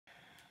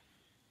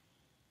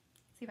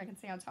see if I can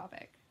stay on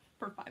topic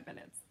for 5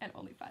 minutes and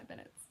only 5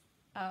 minutes.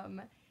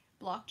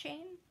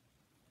 Blockchain,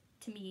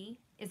 to me,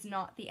 is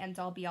not the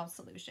end-all be-all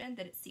solution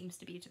that it seems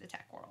to be to the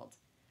tech world.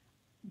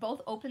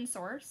 Both open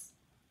source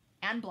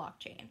and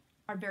blockchain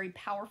are very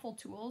powerful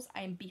tools.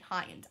 I am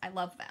behind. I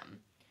love them.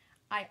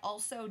 I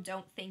also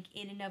don't think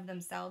in and of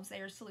themselves they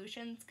are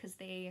solutions, because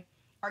they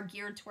are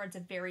geared towards a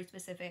very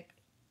specific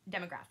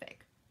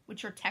demographic,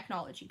 which are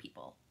technology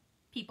people.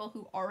 People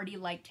who already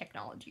like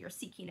technology, or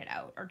seeking it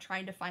out, or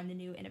trying to find the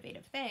new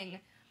innovative thing.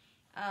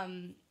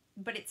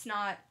 But it's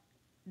not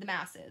the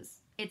masses.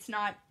 It's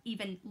not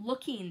even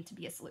looking to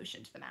be a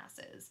solution to the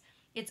masses.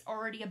 It's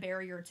already a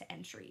barrier to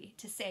entry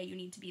to say you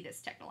need to be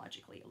this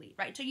technologically elite,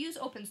 right? To use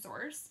open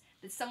source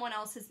that someone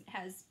else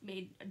has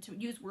made, to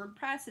use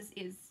WordPress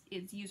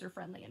is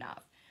user-friendly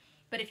enough.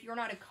 But if you're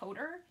not a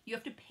coder, you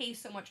have to pay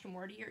so much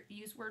more to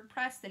use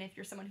WordPress than if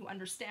you're someone who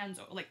understands,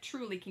 like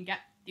truly can get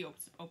the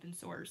open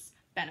source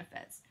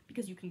benefits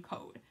because you can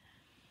code.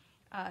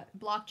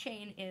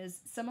 Blockchain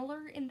is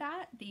similar in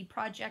that. The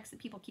projects that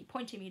people keep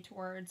pointing me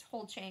towards,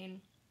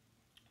 Holochain,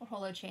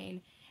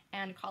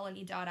 and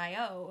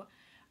Colony.io,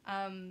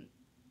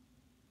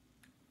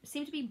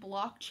 seem to be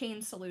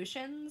blockchain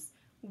solutions,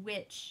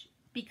 which,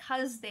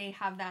 because they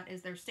have that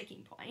as their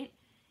sticking point,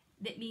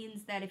 that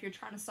means that if you're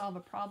trying to solve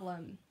a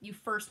problem, you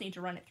first need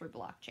to run it through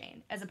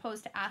blockchain, as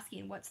opposed to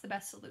asking, what's the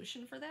best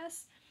solution for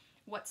this?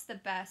 What's the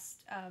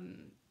best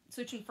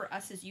solution for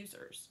us as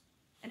users?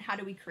 And how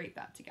do we create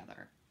that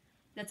together?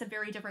 That's a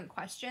very different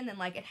question than,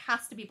 like, it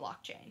has to be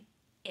blockchain.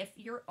 If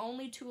your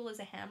only tool is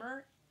a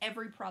hammer,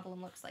 every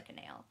problem looks like a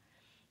nail.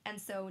 And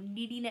so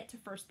needing it to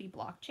first be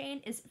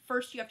blockchain is,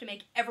 first you have to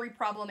make every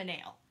problem a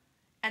nail.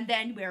 And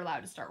then we're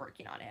allowed to start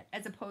working on it.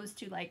 As opposed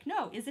to, like,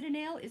 no, is it a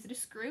nail? Is it a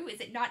screw? Is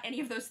it not any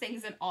of those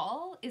things at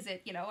all? Is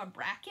it, a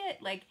bracket?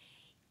 Like,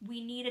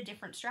 we need a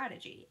different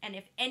strategy. And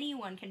if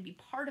anyone can be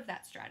part of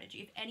that strategy,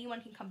 if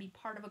anyone can come be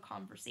part of a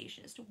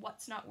conversation as to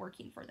what's not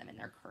working for them in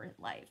their current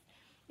life,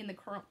 in the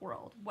current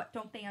world, what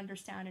don't they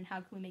understand and how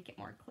can we make it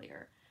more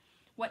clear?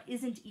 What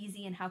isn't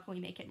easy and how can we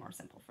make it more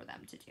simple for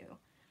them to do?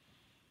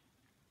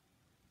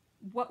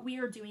 What we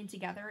are doing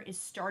together is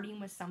starting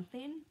with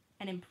something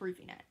and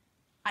improving it.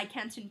 I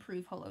can't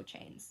improve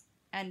holochains,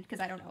 and because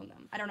I don't own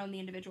them. I don't own the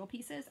individual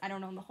pieces. I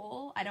don't own the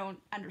whole. I don't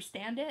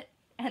understand it.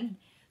 And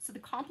so the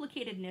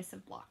complicatedness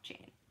of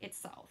blockchain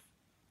itself,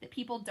 that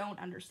people don't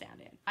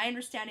understand it. I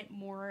understand it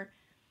more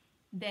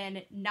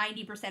than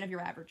 90% of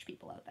your average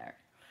people out there.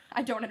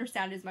 I don't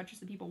understand it as much as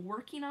the people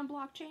working on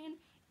blockchain.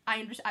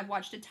 I've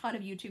watched a ton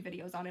of YouTube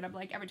videos on it. I'm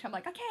like, every time I'm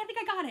like, okay, I think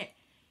I got it.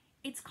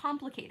 It's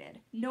complicated.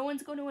 No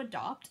one's going to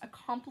adopt a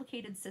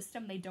complicated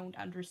system they don't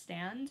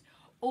understand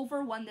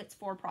over one that's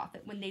for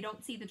profit when they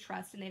don't see the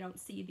trust and they don't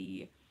see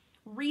the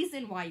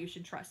reason why you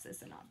should trust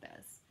this and not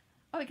this.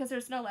 Oh, because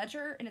there's no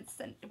ledger and it's,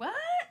 what?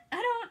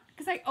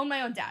 Because I own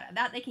my own data.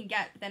 That they can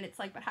get, but then it's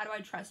like, but how do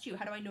I trust you?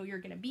 How do I know you're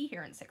going to be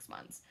here in 6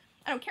 months?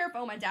 I don't care if I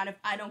own my data if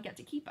I don't get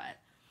to keep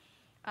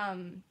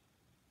it.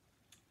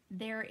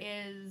 There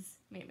is,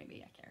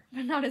 maybe I care,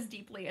 but not as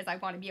deeply as I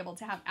want to be able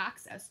to have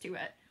access to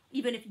it,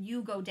 even if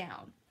you go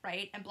down,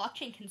 right? And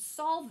blockchain can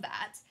solve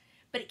that,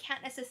 but it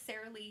can't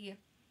necessarily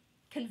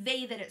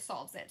convey that it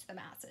solves it to the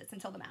masses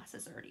until the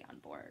masses are already on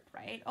board,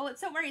 right? Oh,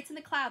 don't worry, it's in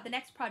the cloud. The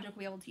next project will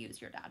be able to use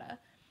your data.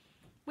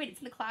 Wait, it's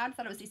in the cloud? I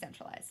thought it was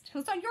decentralized.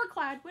 It's on your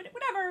cloud.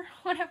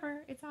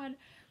 Whatever. It's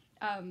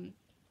on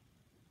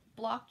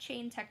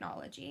blockchain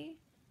technology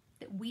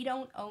that we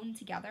don't own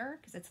together,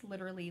 because it's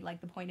literally, like,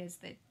 the point is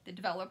that the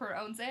developer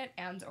owns it,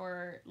 and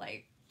or,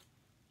 like,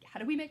 how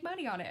do we make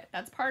money on it?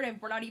 That's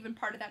we're not even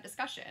part of that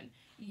discussion.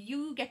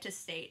 You get to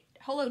state,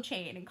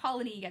 Holochain and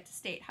Colony get to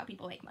state how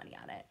people make money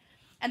on it.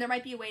 And there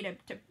might be a way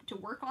to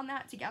work on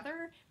that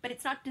together, but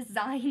it's not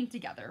designed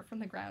together from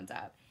the ground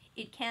up.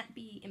 It can't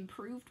be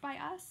improved by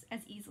us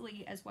as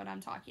easily as what I'm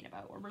talking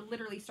about, where we're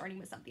literally starting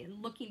with something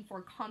and looking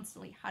for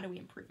constantly how do we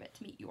improve it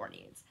to meet your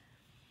needs.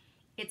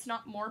 It's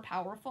not more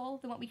powerful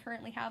than what we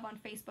currently have on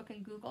Facebook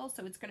and Google,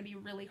 so it's going to be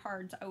really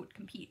hard to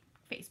outcompete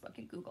Facebook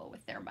and Google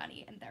with their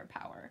money and their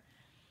power.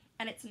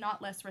 And it's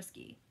not less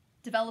risky.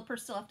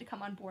 Developers still have to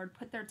come on board,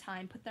 put their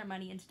time, put their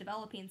money into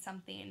developing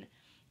something,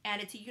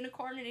 and it's a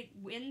unicorn and it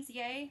wins,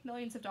 yay,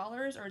 millions of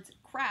dollars, or it's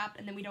crap,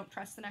 and then we don't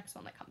trust the next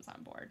one that comes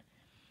on board.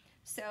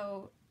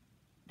 So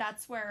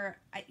that's where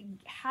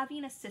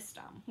having a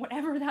system,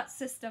 whatever that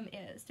system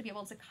is, to be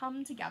able to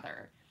come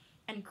together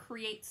and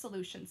create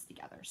solutions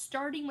together,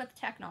 starting with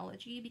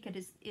technology,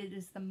 because it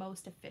is the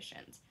most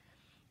efficient.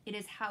 It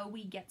is how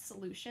we get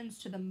solutions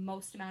to the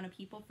most amount of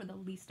people for the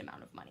least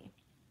amount of money.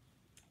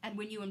 And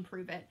when you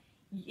improve it,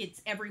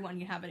 it's everyone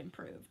you have it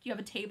improved. You have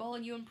a table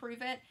and you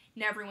improve it,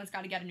 now everyone's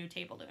got to get a new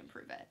table to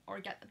improve it, or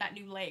get that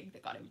new leg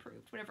that got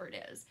improved, whatever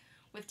it is.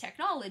 With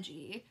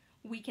technology,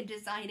 we can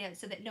design it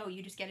so that, no,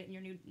 you just get it in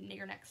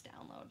your next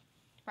download,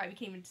 right? We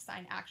can even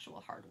design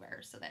actual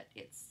hardware so that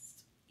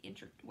it's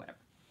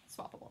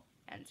swappable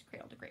and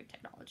cradle to grave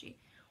technology.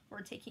 We're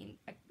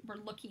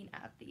looking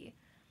at the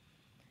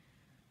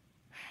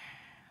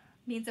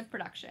means of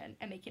production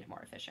and making it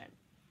more efficient.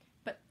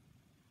 But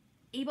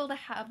able to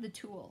have the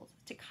tools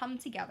to come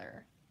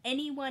together.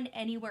 Anyone,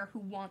 anywhere who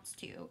wants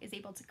to is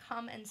able to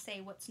come and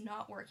say what's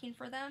not working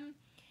for them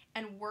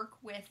and work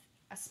with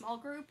a small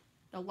group,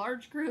 the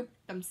large group,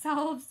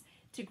 themselves,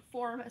 to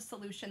form a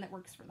solution that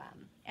works for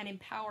them, and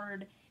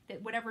empowered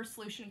that whatever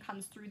solution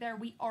comes through there,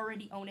 we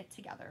already own it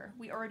together.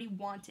 We already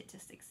want it to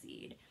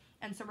succeed.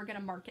 And so we're going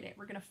to market it,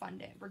 we're going to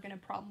fund it, we're going to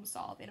problem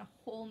solve in a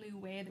whole new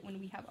way that when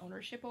we have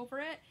ownership over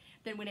it,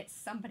 than when it's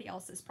somebody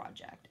else's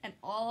project. And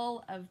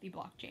all of the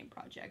blockchain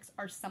projects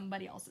are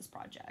somebody else's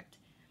project.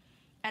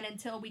 And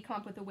until we come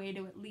up with a way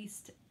to at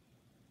least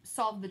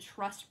solve the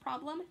trust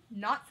problem,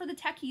 not for the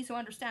techies who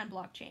understand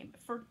blockchain,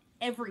 but for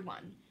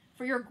everyone,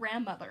 for your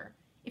grandmother.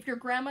 If your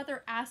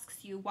grandmother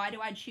asks you, why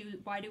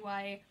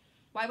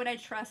would I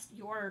trust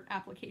your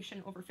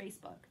application over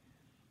Facebook?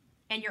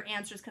 And your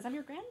answer is because I'm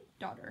your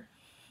granddaughter.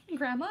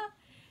 Grandma,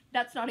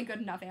 that's not a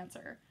good enough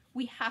answer.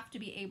 We have to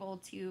be able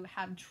to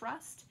have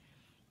trust,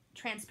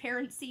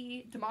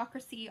 transparency,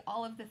 democracy,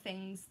 all of the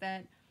things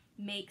that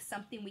make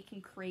something we can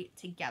create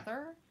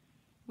together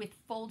with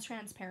full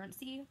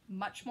transparency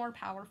much more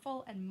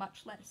powerful and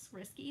much less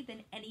risky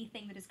than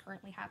anything that is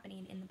currently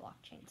happening in the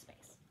blockchain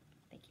space.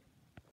 Thank you.